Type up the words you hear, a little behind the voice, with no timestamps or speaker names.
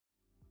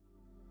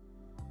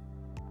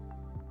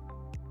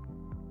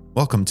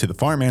Welcome to the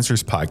Farm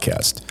Answers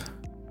Podcast.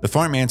 The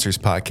Farm Answers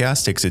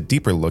Podcast takes a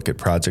deeper look at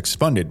projects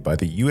funded by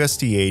the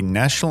USDA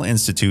National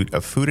Institute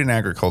of Food and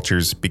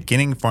Agriculture's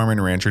Beginning Farm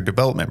and Rancher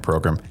Development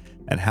Program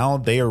and how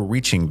they are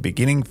reaching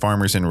beginning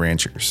farmers and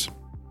ranchers.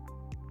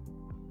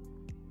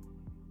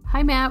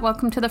 Hi, Matt.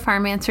 Welcome to the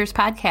Farm Answers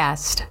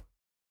Podcast.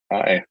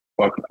 Hi.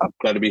 Welcome. I'm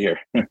glad to be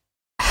here.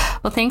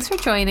 Well, thanks for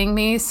joining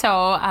me.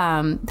 So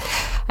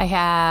I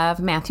have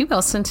Matthew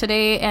Wilson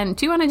today. And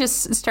do you want to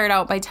just start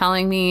out by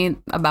telling me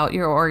about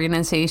your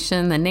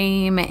organization, the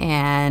name,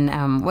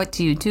 and what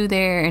do you do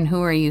there, and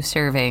who are you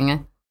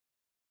serving?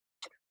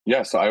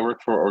 Yeah, so I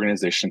work for an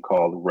organization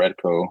called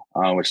REDCO,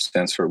 which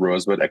stands for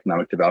Rosebud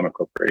Economic Development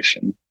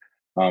Corporation.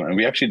 And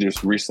we actually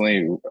just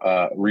recently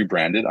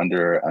rebranded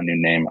under a new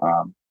name,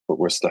 but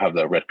we still have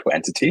the REDCO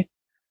entity.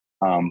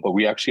 But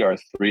we actually are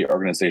three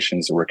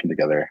organizations working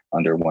together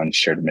under one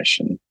shared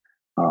mission.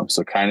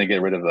 So kind of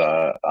get rid of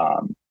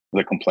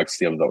the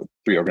complexity of the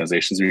three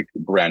organizations. We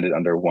branded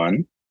under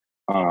one,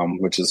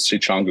 which is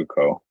Sicangu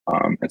Co.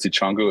 And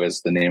Sicangu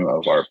is the name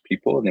of our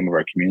people, the name of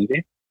our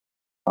community.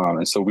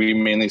 And so we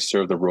mainly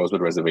serve the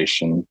Rosebud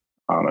Reservation,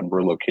 and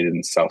we're located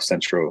in South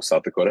Central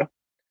South Dakota.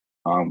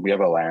 We have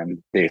a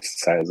land base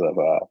size of,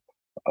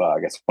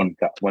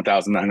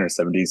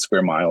 1,970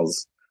 square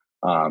miles.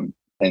 And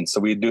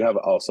so we do have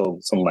also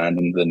some land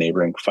in the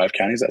neighboring 5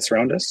 counties that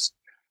surround us,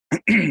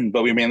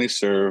 but we mainly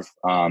serve,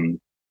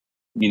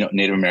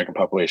 Native American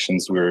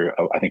populations.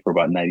 I think we're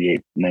about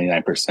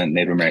 99%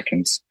 Native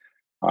Americans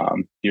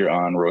here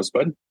on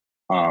Rosebud.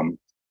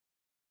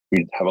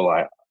 We have a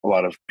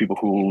lot of people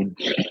who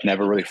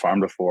never really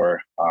farmed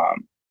before.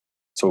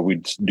 So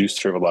we do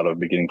serve a lot of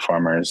beginning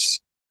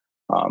farmers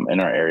in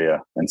our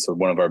area. And so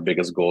one of our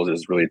biggest goals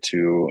is really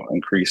to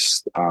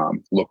increase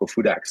local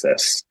food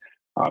access.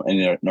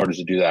 And in order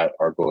to do that,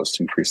 our goal is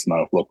to increase the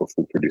amount of local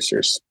food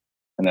producers.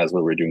 And that's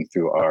what we're doing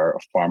through our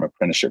farm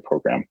apprenticeship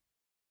program.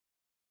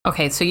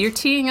 Okay, so you're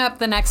teeing up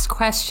the next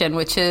question,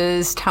 which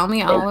is tell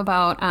me all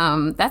about,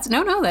 that's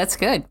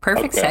good.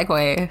 Perfect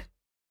segue.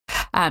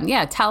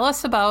 Tell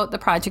us about the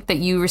project that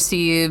you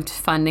received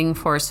funding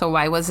for. So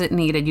why was it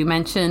needed? You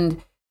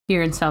mentioned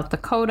here in South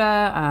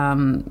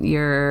Dakota,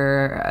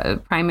 you're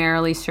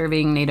primarily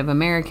serving Native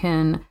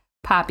American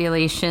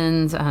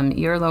populations.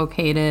 You're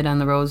located on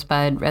the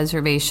Rosebud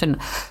Reservation.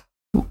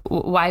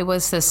 Why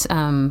was this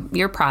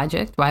your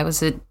project? Why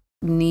was it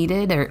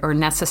needed or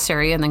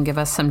necessary? And then give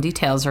us some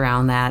details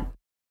around that.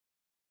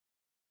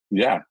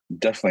 Yeah,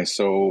 definitely.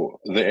 So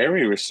the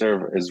area we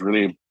serve is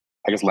really,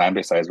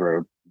 land-based size.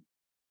 We're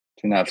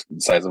 2.5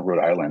 the size of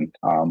Rhode Island,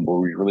 where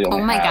we really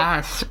only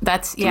gosh.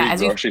 That's,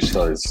 grocery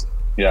stores.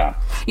 Yeah.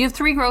 You have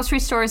 3 grocery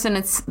stores and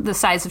it's the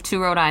size of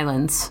 2 Rhode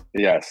Islands.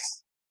 Yes.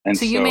 And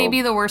so you may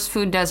be the worst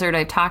food desert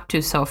I've talked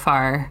to so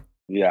far.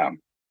 Yeah.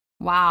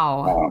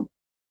 Wow.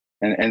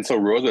 And so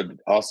Rosebud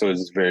also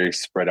is very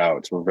spread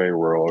out. So we're very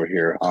rural over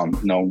here.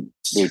 No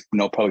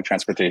public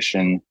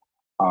transportation.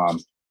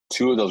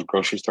 2 of those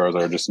grocery stores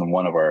are just in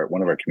one of our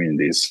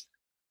communities.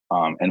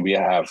 And we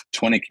have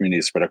 20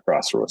 communities spread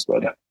across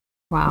Rosebud.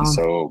 Wow. And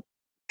so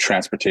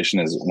transportation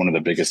is one of the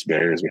biggest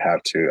barriers we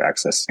have to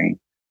accessing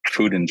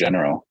food in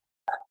general.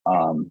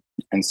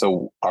 And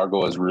so our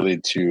goal is really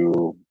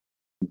to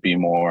be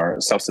more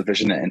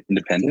self-sufficient and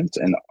independent.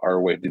 And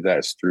our way to do that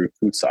is through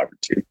food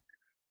sovereignty.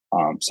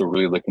 So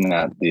really looking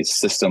at these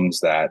systems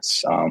that,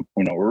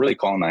 we're really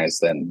colonized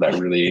that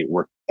really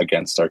work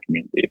against our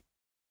community.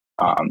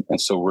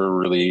 And so we're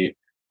really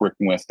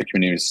working with the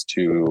communities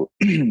to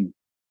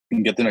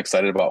get them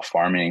excited about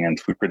farming and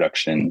food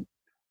production.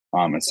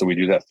 And so we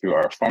do that through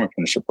our farm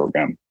apprenticeship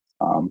program.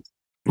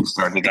 We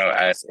started out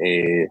as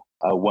a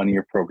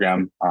 1-year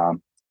program.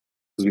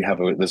 We have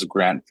this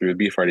grant through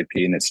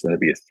BFRDP, and it's going to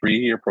be a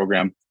 3-year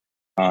program.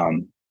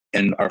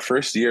 And our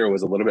first year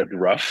was a little bit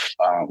rough.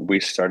 We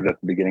started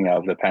at the beginning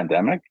of the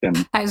pandemic.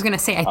 And I was going to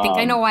say, I think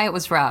I know why it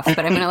was rough, but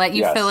I'm going to let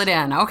you fill it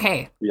in.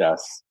 Okay.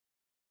 Yes.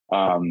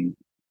 So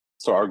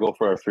our goal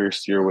for our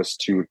first year was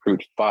to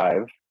recruit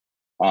 5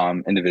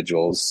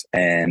 individuals,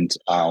 and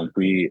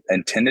we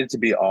intended to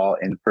be all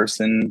in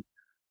person,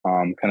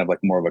 kind of like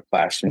more of a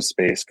classroom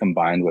space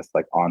combined with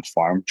like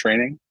on-farm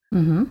training.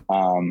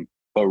 Mm-hmm.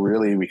 But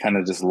really, we kind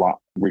of just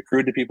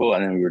recruited people,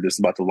 and then we were just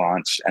about to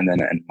launch. And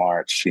then in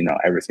March,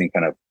 everything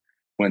kind of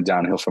went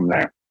downhill from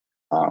there.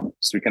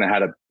 So we kind of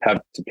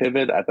had to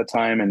pivot at the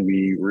time, and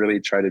we really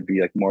tried to be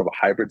like more of a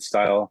hybrid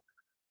style.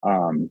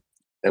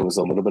 It was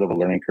a little bit of a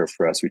learning curve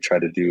for us. We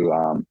tried to do,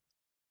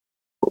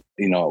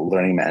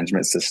 learning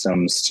management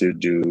systems to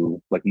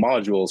do like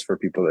modules for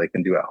people that they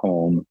can do at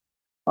home.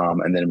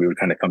 And then we would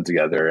kind of come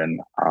together and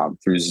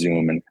through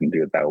Zoom and can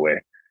do it that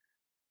way.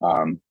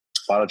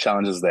 A lot of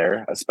challenges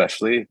there,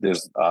 especially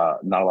there's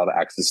not a lot of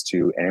access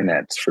to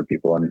internet for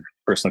people and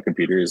personal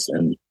computers.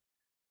 And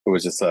it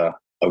was just a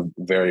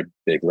very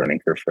big learning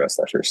curve for us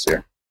that first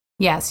year.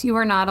 Yes, you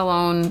were not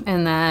alone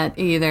in that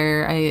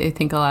either. I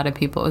think a lot of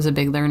people, it was a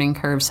big learning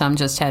curve. Some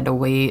just had to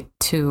wait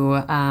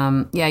to,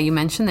 you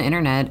mentioned the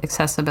internet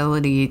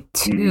accessibility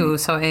too. Mm-hmm.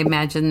 So I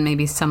imagine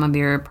maybe some of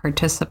your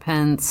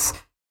participants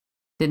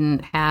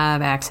didn't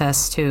have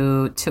access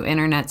to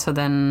internet. So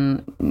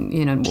then,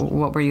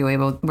 what were you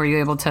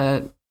able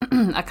to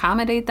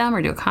accommodate them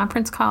or do a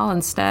conference call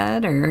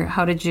instead? Or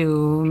how did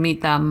you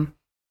meet them?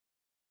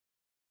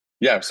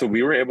 Yeah, so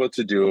we were able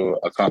to do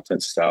a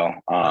conference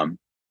style, and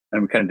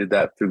we kind of did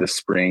that through the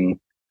spring.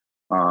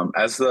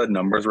 As the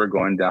numbers were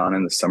going down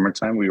in the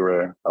summertime, we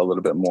were a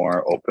little bit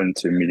more open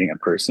to meeting in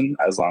person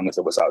as long as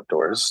it was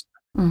outdoors,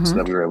 so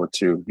that we were able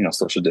to,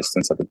 social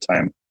distance at the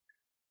time.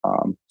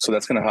 So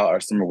that's kind of how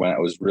our summer went.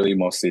 It was really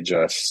mostly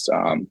just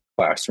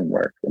classroom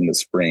work in the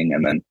spring,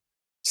 and then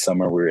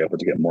summer we were able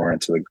to get more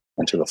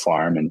into the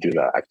farm and do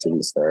the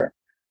activities there.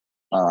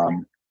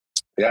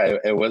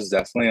 It was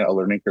definitely a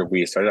learning curve.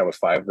 We started out with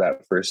 5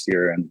 that first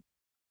year, and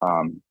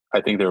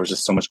I think there was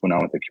just so much going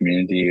on with the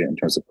community in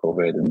terms of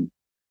COVID, and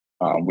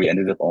we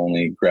ended up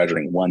only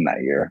graduating 1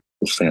 that year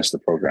to finish the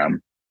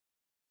program.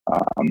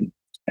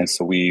 And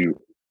so we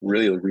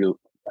really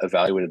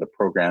evaluated the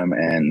program,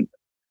 and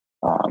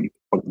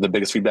the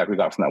biggest feedback we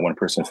got from that one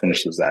person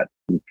finished was that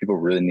people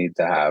really need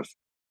to have,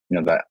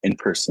 that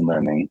in-person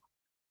learning.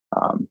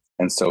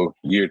 And so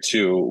year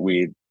 2,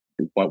 we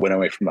went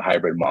away from the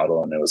hybrid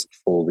model, and it was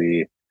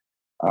fully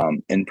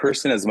in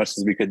person as much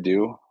as we could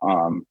do.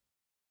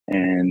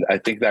 And I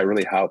think that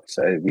really helped.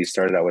 We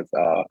started out with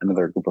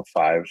another group of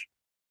 5,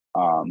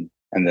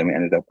 and then we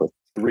ended up with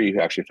 3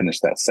 who actually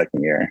finished that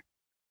second year.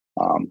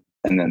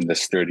 And then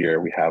this third year,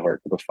 we have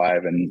our group of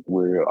 5, and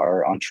we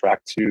are on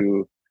track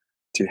to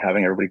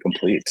having everybody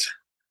complete.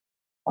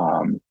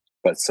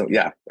 But so,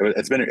 yeah,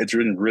 it's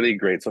been really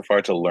great so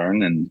far to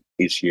learn and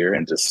each year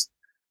and just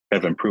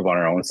kind of improve on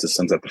our own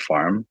systems at the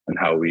farm and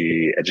how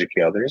we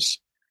educate others.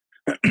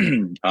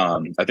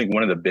 I think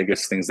one of the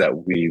biggest things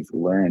that we've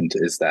learned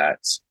is that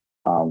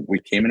we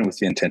came in with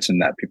the intention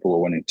that people were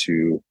wanting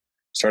to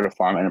start a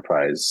farm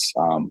enterprise,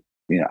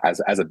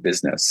 as a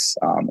business,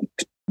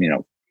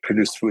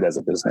 produce food as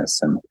a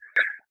business. And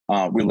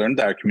we learned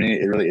that our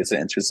community really isn't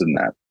interested in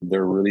that.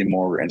 They're really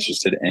more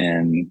interested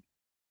in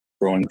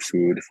growing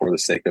food for the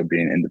sake of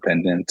being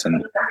independent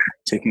and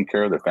taking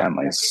care of their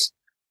families.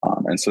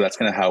 And so that's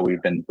kind of how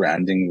we've been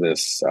branding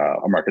this,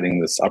 or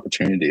marketing this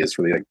opportunity, is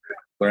really like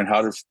learn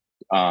how to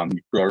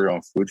grow your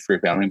own food for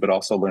your family, but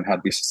also learn how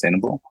to be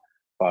sustainable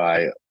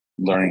by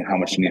learning how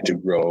much you need to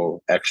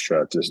grow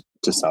extra to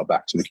sell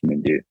back to the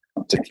community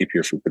to keep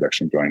your food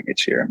production growing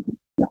each year.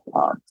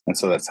 And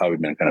so that's how we've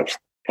been kind of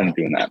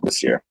doing that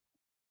this year.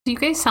 You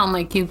guys sound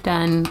like you've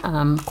done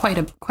quite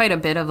a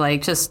bit of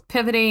like just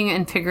pivoting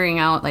and figuring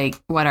out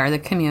like what are the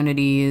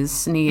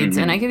community's needs.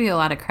 And I give you a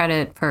lot of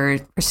credit for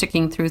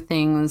sticking through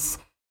things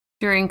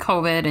during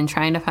COVID and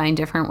trying to find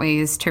different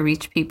ways to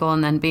reach people,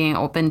 and then being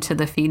open to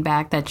the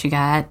feedback that you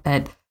got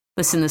that,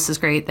 listen, this is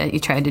great that you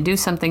tried to do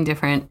something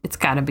different. It's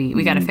got to be,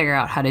 we got to figure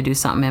out how to do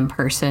something in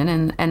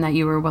person, and that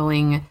you were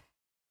willing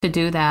to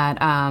do that.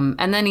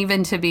 And then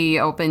even to be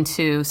open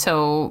to,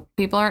 so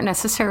people aren't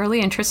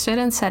necessarily interested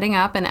in setting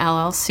up an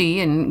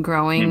LLC and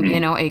growing,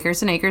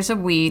 acres and acres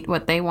of wheat.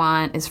 What they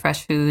want is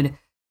fresh food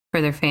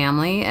for their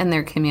family and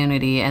their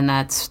community. And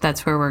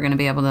that's where we're going to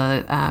be able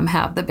to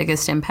have the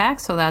biggest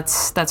impact. So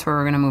that's where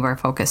we're going to move our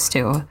focus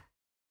to.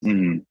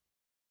 You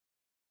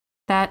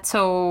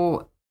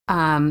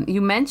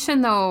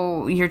mentioned,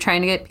 though, you're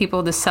trying to get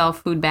people to sell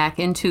food back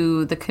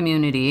into the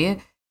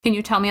community. Can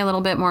you tell me a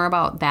little bit more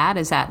about that?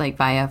 Is that like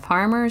via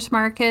farmers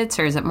markets,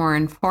 or is it more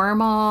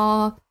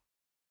informal?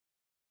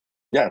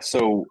 Yeah.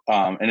 So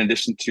in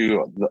addition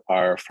to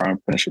our farm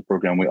apprenticeship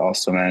program, we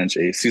also manage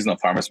a seasonal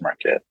farmers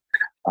market.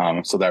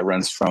 So that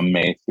runs from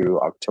May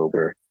through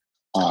October.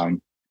 And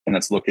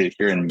that's located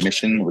here in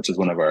Mission, which is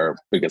one of our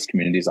biggest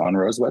communities on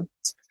Rosewood.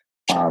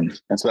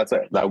 And so that's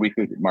that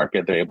weekly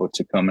market. They're able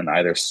to come and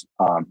either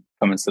come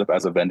and set up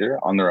as a vendor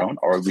on their own,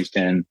 or we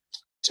can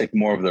take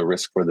more of the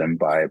risk for them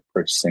by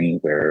purchasing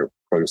their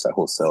produce at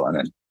wholesale and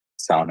then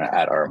selling it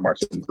at our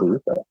market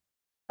booth. But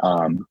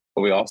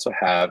we also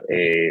have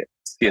a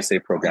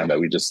CSA program that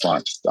we just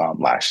launched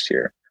last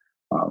year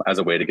as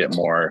a way to get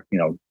more,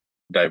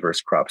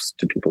 diverse crops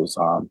to people's,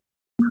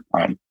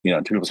 to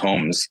people's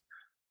homes.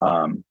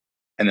 And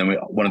then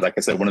one of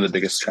the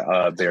biggest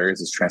barriers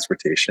is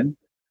transportation.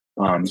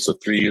 So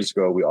 3 years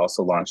ago, we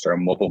also launched our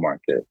mobile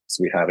market.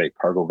 So we have a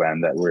cargo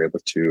van that we're able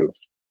to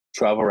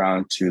travel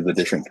around to the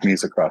different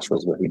communities across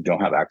Rosewood who don't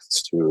have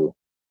access to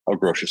a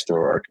grocery store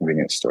or a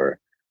convenience store.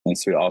 And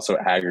so we also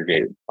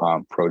aggregate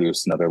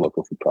produce and other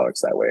local food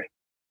products that way.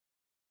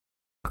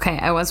 Okay,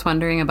 I was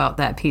wondering about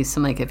that piece.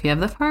 I'm like, if you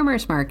have the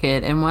farmers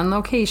market in one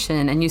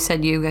location, and you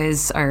said you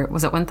guys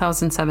was it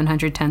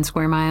 1,710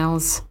 square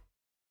miles?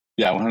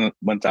 Yeah,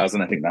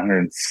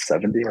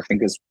 1,970, I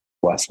think is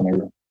the last one I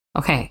wrote.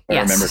 Okay. If I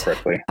yes. remember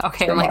correctly.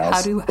 Okay. I'm like,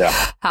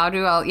 how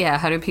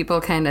do people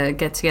kind of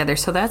get together?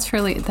 So that's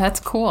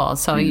cool.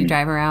 So you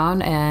drive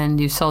around and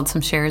you sold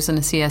some shares in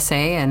a CSA,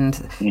 and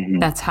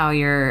that's how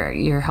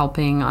you're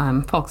helping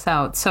folks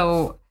out.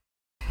 So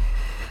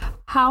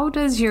how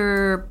does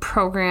your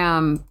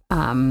program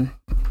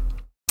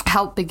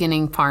help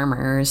beginning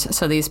farmers?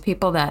 So these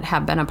people that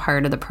have been a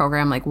part of the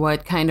program, like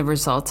what kind of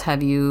results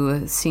have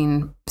you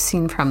seen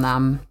from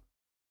them?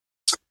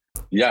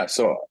 Yeah.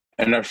 So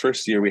in our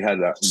first year, we had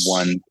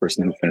one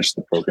person who finished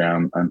the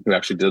program and who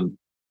actually did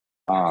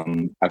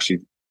actually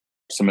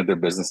submit their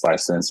business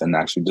license and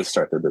actually did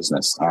start their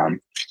business.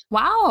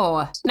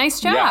 Wow. Nice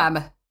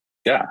job.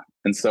 Yeah.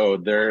 And so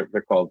they're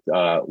called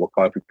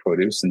Wakala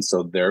Produce. And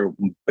so their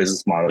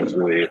business model is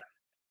really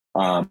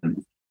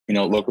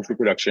local food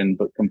production,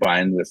 but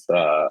combined with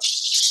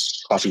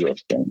coffee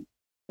roasting.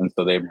 And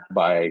so they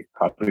buy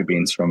coffee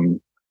beans from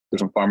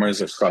different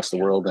farmers across the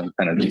world and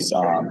kind of these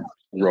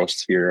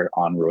roast here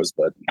on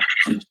Rosebud.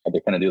 They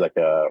kind of do like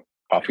a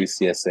coffee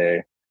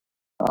CSA.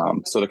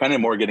 So they're kind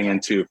of more getting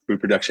into food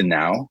production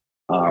now.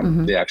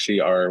 They actually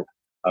are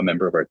a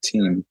member of our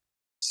team.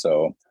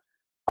 So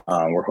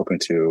we're hoping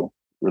to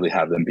really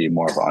have them be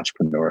more of an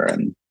entrepreneur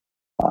and,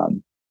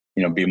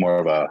 be more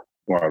of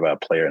a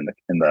player in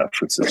the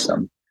food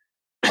system.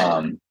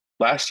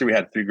 Last year we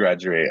had 3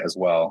 graduate as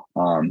well.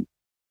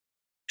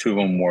 2 of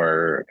them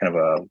were kind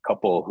of a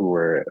couple who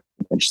were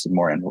interested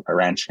more in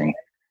ranching.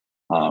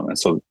 And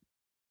so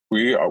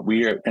we are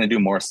going to do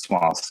more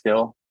small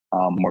scale,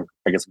 more,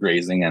 I guess,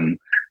 grazing and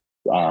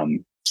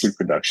food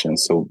production.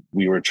 So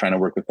we were trying to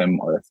work with them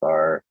with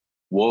our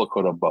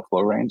Wolakota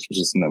buffalo range, which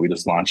is something that we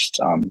just launched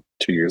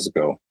 2 years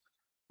ago.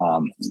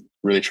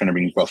 Really trying to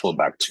bring buffalo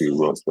back to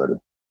Rosebud.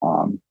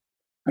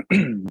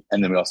 And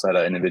then we also had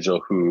an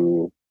individual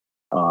who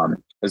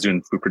is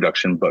doing food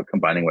production, but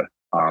combining with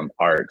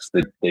art.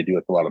 So they do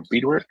like a lot of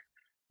beadwork,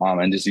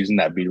 and just using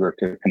that beadwork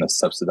to kind of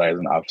subsidize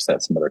and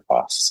offset some of their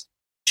costs.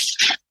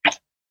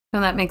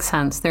 Well, that makes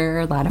sense. There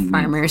are a lot of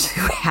farmers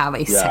who have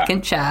a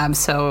second job,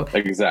 so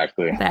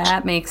exactly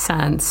that makes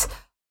sense.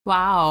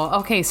 Wow.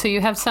 Okay, so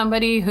you have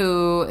somebody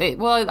who, they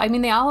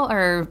all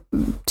are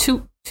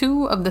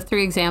two of the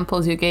 3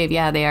 examples you gave.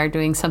 Yeah, they are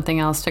doing something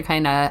else to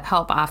kind of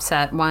help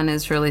offset. One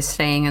is really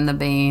staying in the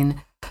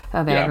vein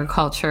of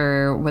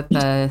agriculture with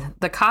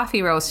the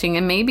coffee roasting,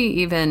 and maybe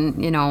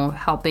even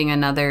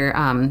helping other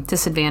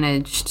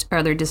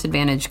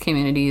disadvantaged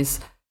communities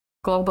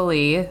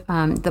globally,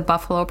 the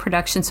buffalo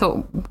production.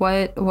 So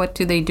what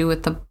do they do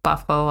with the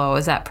buffalo?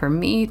 Is that for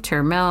meat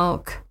or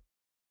milk?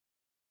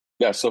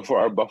 Yeah, so for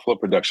our buffalo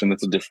production,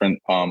 that's a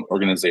different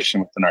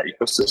organization within our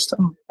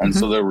ecosystem. And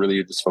so they're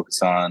really just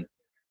focused on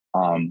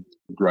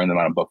growing the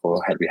amount of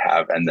buffalo head we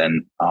have. And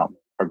then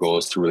our goal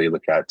is to really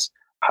look at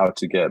how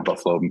to get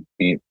buffalo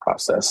meat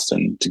processed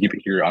and to keep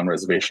it here on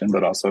reservation,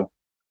 but also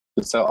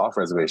to sell off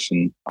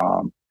reservation.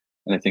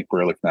 And I think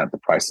we're looking at the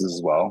prices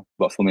as well.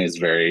 Buffalo meat is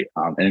very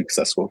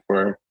inaccessible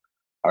for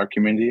our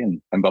community,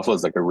 and buffalo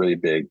is like a really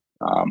big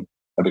part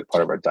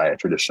of our diet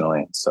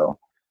traditionally. So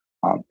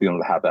being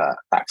able to have that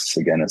access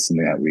again is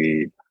something that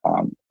we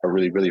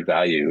really, really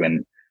value.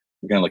 And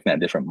we're kind of looking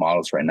at different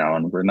models right now,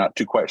 and we're not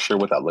too quite sure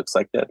what that looks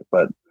like yet,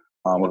 but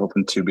we're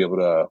hoping to be able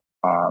to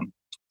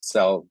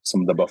sell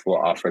some of the buffalo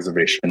off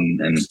reservation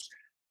and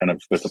kind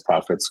of with the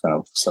profits kind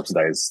of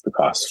subsidize the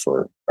costs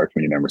for our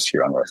community members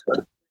here on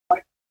Rosebud.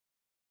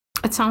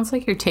 It sounds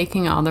like you're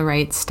taking all the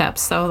right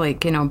steps, though, like,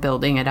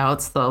 building it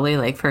out slowly.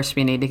 Like, first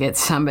we need to get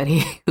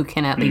somebody who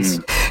can at least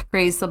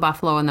raise the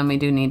buffalo, and then we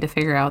do need to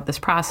figure out this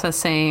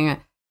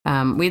processing.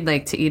 We'd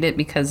like to eat it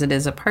because it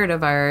is a part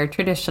of our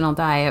traditional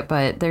diet,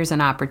 but there's an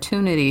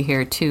opportunity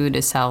here, too,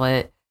 to sell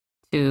it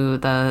to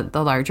the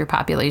larger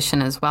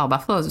population as well.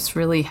 Buffalo is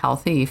really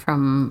healthy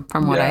from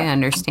what I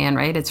understand,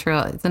 right?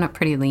 Isn't it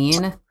pretty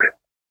lean?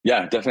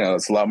 Yeah, definitely.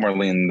 It's a lot more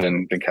lean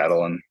than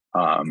cattle. And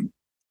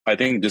I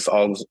think just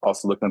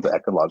also looking at the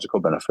ecological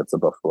benefits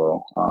of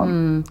buffalo.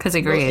 Because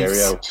it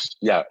graze.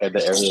 The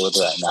area where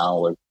they're at now,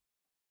 like,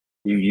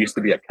 you used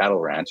to be a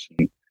cattle ranch,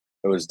 and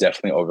it was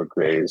definitely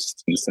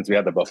overgrazed. And since we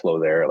had the buffalo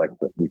there, like,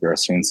 we were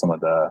seeing some of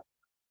the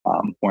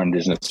more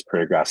indigenous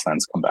prairie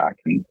grasslands come back,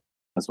 and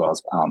as well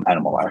as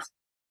animal life.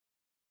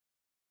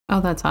 Oh,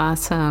 that's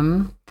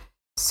awesome.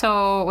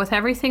 So with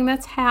everything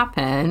that's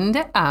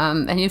happened,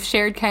 and you've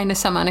shared kind of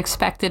some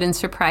unexpected and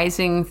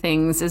surprising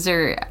things,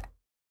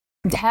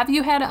 have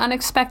you had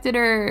unexpected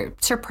or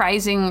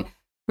surprising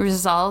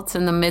results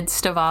in the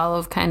midst of all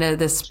of kind of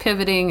this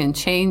pivoting and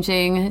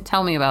changing?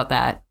 Tell me about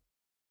that.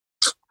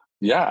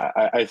 Yeah,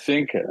 I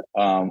think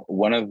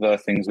one of the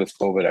things with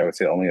COVID, I would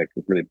say only like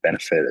really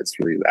benefit is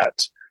really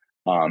that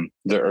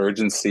the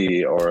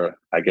urgency, or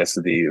I guess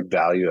the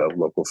value of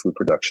local food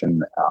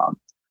production,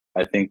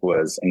 I think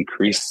was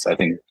increased. I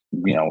think,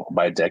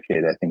 by a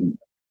decade, I think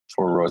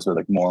for Rosebud,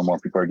 like more and more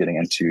people are getting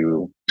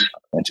into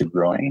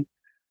growing.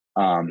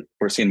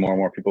 We're seeing more and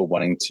more people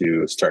wanting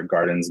to start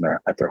gardens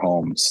at their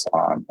homes.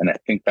 And I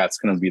think that's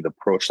going to be the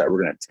approach that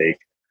we're going to take.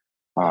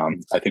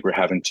 I think we're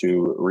having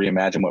to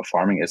reimagine what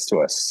farming is to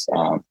us.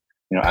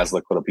 As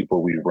Lakota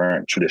people, we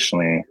weren't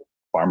traditionally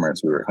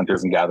farmers. We were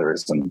hunters and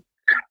gatherers. And,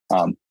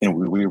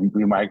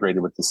 we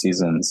migrated with the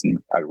seasons, and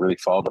I really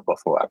followed the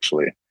buffalo,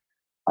 actually.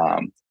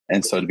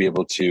 And so to be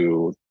able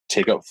to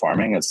take up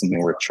farming is something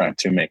we're trying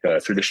to make a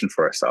tradition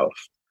for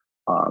ourselves.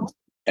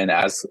 And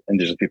as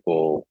Indigenous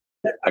people,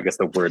 I guess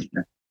the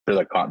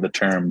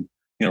term,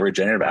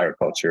 regenerative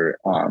agriculture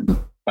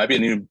might be a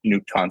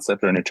new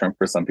concept or a new term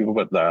for some people,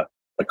 but the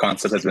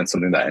concept has been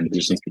something that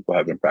Indigenous people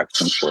have been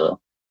practicing for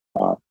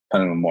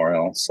kind of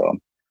memorial. So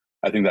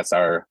I think that's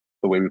the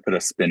way we put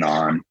a spin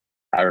on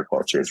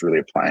agriculture is really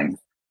applying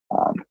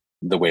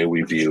the way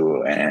we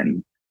view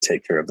and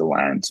take care of the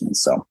land. And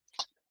so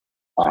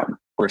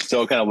we're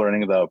still kind of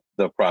learning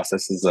the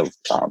processes of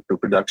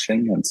food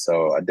production. And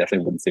so I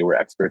definitely wouldn't say we're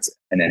experts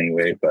in any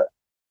way, but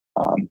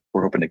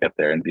we're hoping to get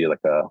there and be like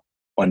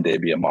one day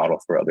be a model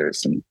for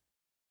others and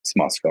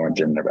small scale and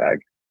gin in their bag.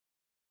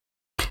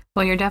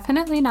 Well, you're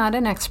definitely not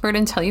an expert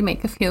until you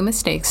make a few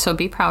mistakes. So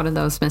be proud of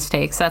those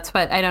mistakes. That's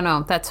what, I don't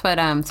know, that's what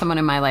someone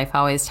in my life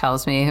always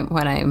tells me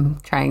when I'm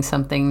trying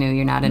something new.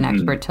 You're not an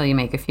expert till you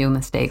make a few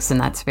mistakes. And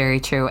that's very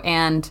true.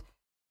 And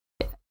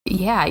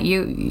yeah,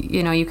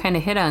 you kind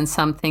of hit on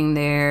something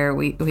there.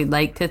 We'd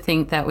like to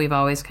think that we've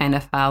always kind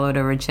of followed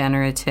a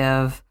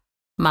regenerative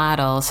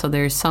model. So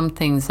there's some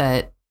things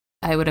that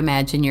I would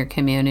imagine your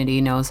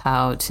community knows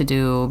how to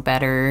do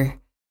better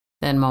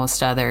than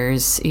most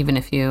others, even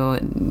if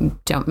you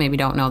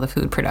don't know the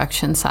food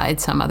production side.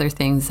 Some other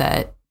things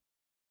that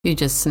you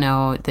just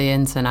know the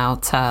ins and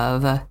outs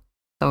of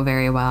so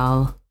very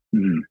well.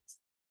 Mm-hmm.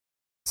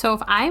 So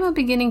if I'm a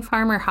beginning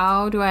farmer,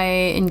 how do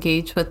I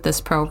engage with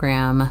this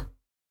program?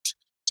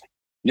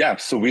 Yeah,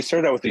 so we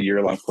started out with a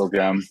year-long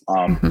program.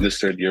 This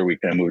third year, we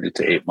kind of moved it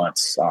to 8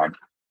 months. It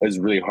was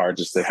really hard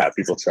just to have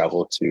people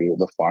travel to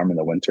the farm in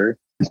the winter.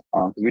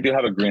 We do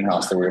have a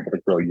greenhouse that we're able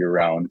to grow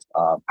year-round.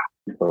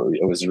 So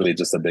it was really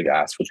just a big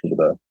ask for people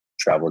to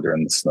travel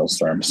during the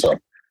snowstorm. So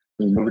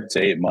we moved it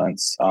to 8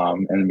 months,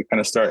 and we kind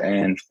of start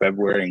in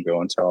February and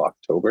go until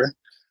October.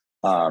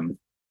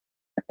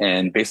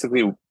 And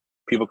basically,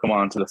 people come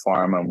onto the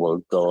farm and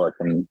we'll go like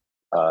in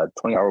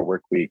 20-hour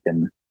work week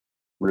and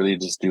really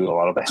just do a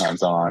lot of the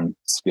hands-on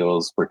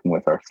skills working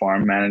with our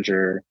farm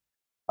manager.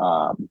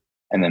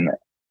 And then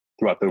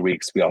throughout the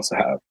weeks, we also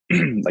have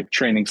like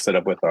training set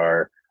up with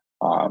our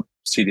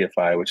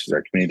CDFI, which is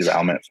our Community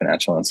Development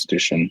Financial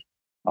Institution,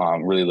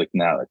 really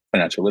looking at like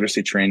financial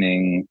literacy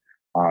training,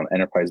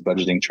 enterprise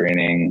budgeting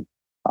training,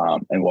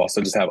 and we'll also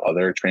just have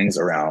other trainings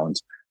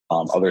around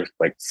other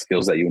like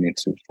skills that you need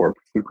to for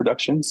food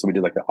production. So we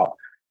did like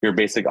your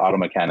basic auto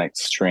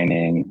mechanics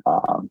training.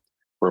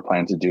 We're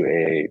planning to do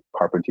a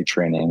carpentry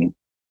training.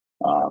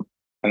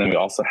 And then we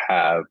also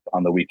have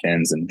on the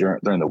weekends and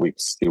during the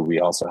weeks too, we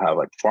also have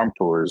like farm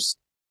tours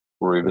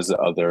where we visit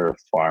other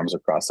farms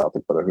across South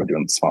Dakota who are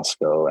doing small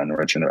scale and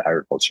regenerative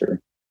agriculture,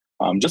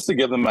 just to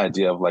give them an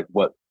idea of like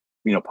what,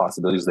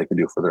 possibilities they can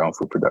do for their own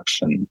food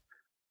production.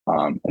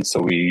 And so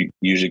we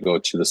usually go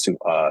to the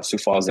Sioux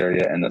Falls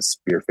area and the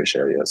Spearfish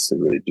areas to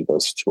really do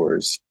those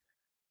tours.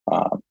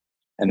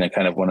 And then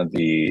kind of one of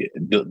the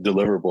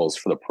deliverables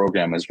for the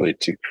program is really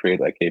to create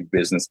like a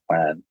business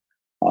plan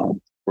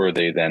where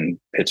they then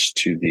pitch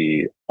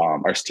to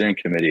our steering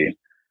committee.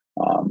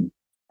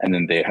 And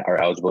then they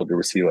are eligible to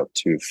receive up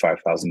to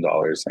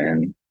 $5,000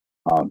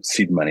 in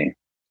seed money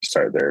to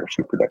start their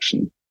food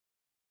production.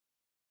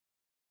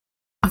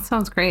 That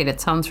sounds great.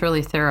 It sounds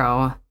really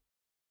thorough.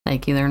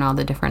 Like you learn all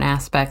the different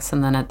aspects,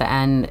 and then at the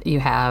end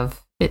you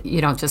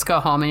you don't just go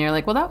home and you're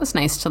like, well, that was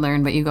nice to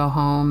learn, but you go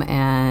home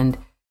and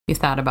you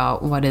thought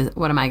about what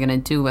am I going to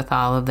do with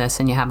all of this,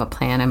 and you have a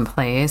plan in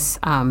place.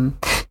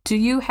 Do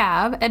you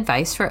have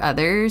advice for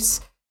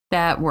others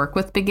that work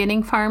with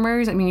beginning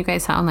farmers? I mean, you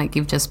guys sound like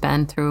you've just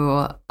been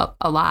through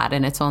a lot,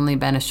 and it's only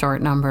been a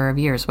short number of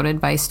years. What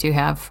advice do you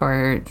have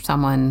for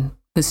someone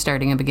who's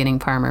starting a beginning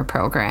farmer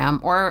program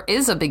or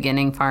is a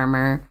beginning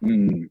farmer?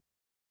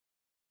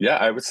 Yeah,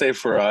 I would say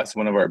for us,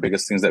 one of our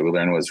biggest things that we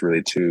learned was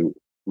really to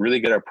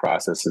get our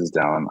processes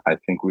down. I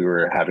think we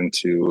were having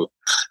to,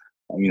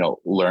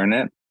 learn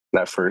it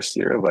that first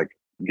year of like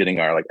getting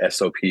our like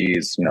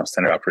SOPs,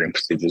 standard operating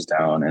procedures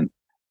down. And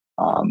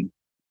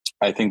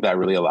I think that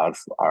really allowed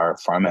our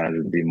farm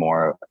manager to be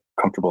more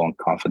comfortable and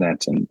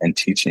confident in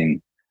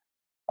teaching.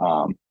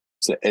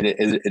 So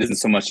it isn't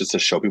so much just to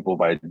show people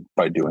by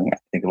doing it.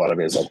 I think a lot of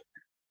it is like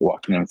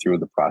walking them through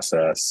the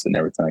process and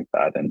everything like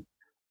that. And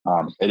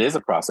it is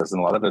a process,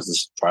 and a lot of it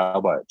is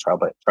trial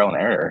and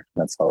error.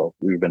 That's how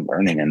we've been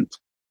learning. And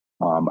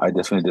I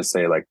definitely just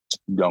say like,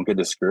 don't get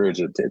discouraged.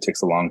 It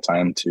takes a long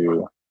time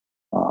to,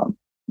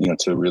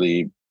 to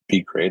really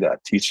be great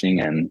at teaching,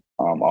 and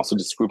also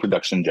just food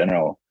production in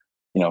general.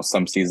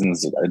 Some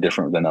seasons are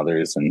different than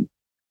others, and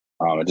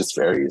it just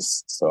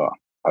varies. So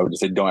I would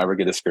just say, don't ever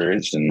get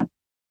discouraged. And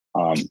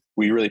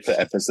we really put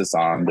emphasis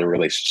on the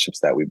relationships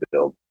that we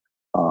build.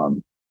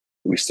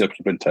 We still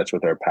keep in touch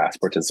with our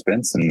past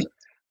participants. And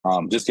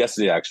just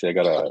yesterday, actually, I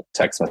got a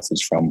text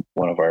message from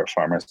one of our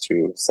farmers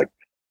who's like,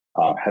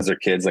 has their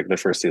kids like their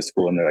first day of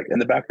school, and they're like, in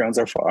the background's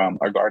our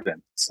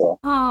garden. So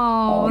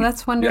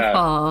that's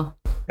wonderful.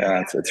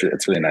 Yeah,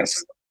 it's really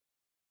nice.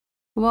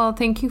 Well,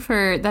 thank you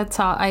for that's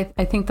all. I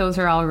think those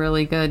are all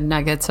really good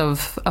nuggets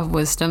of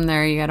wisdom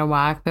there. You got to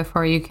walk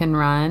before you can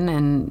run,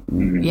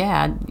 and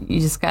yeah, you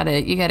just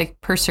gotta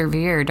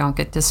persevere. Don't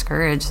get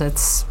discouraged.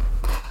 That's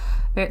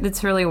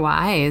really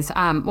wise.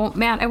 Well,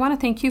 Matt, I want to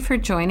thank you for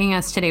joining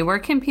us today. Where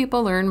can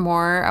people learn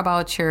more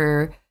about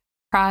your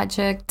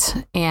project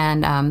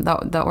and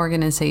the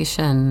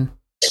organization?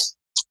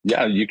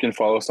 Yeah, you can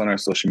follow us on our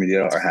social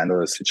media. Our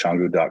handle is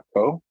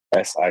sicangu.co,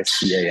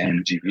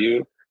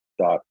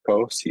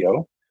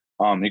 sicangu.co.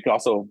 You can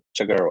also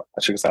check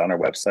us out on our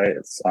website.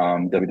 It's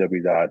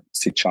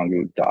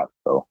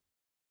www.sicangu.co.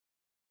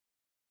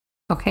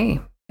 Okay,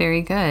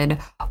 very good.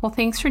 Well,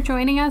 thanks for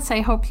joining us. I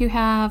hope you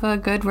have a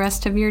good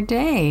rest of your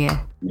day.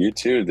 You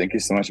too. Thank you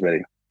so much,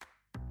 Betty.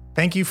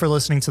 Thank you for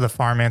listening to the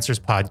Farm Answers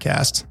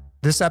podcast.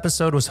 This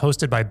episode was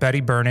hosted by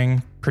Betty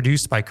Burning,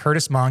 produced by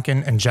Curtis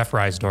Monken and Jeff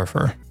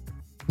Reisdorfer.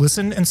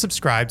 Listen and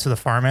subscribe to the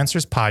Farm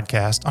Answers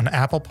podcast on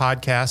Apple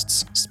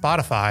Podcasts,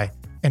 Spotify,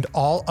 and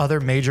all other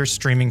major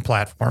streaming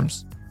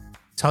platforms.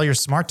 Tell your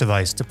smart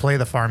device to play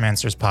the Farm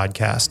Answers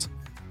podcast.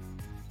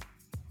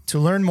 To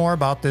learn more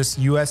about this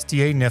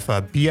USDA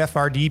NIFA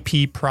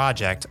BFRDP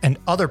project and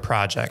other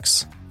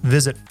projects,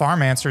 visit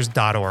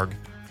farmanswers.org.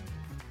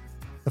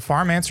 The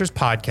Farm Answers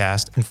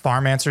podcast and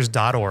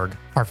farmanswers.org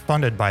are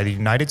funded by the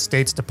United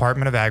States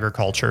Department of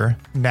Agriculture,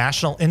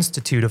 National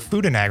Institute of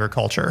Food and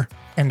Agriculture,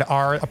 and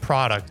are a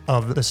product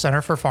of the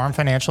Center for Farm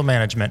Financial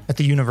Management at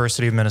the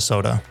University of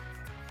Minnesota.